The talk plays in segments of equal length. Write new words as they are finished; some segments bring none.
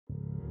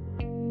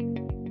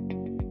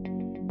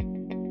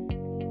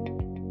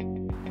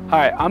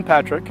Hi, I'm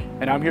Patrick,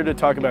 and I'm here to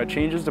talk about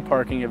changes to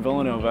parking at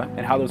Villanova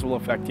and how those will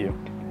affect you.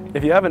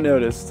 If you haven't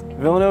noticed,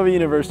 Villanova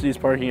University's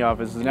parking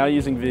office is now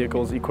using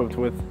vehicles equipped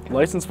with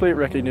license plate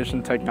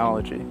recognition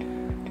technology.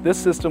 This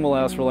system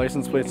allows for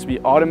license plates to be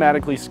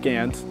automatically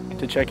scanned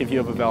to check if you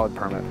have a valid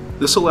permit.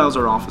 This allows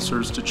our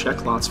officers to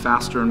check lots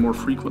faster and more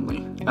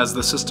frequently, as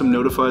the system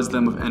notifies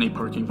them of any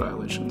parking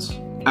violations.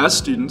 As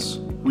students,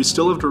 we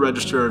still have to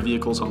register our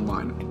vehicles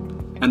online.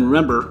 And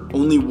remember,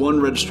 only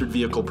one registered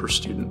vehicle per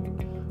student.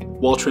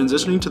 While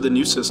transitioning to the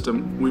new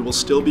system, we will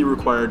still be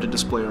required to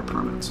display our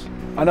permits.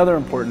 Another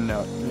important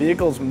note,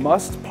 vehicles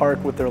must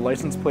park with their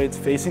license plates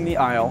facing the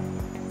aisle,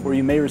 or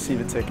you may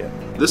receive a ticket.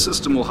 This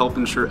system will help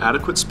ensure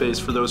adequate space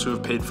for those who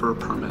have paid for a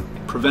permit,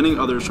 preventing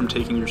others from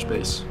taking your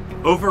space.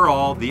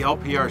 Overall, the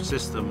LPR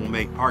system will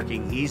make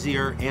parking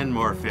easier and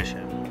more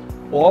efficient,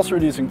 while also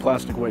reducing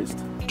plastic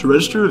waste. To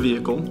register a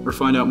vehicle or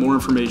find out more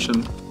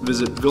information,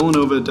 visit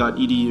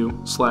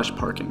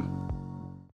villanova.edu/parking.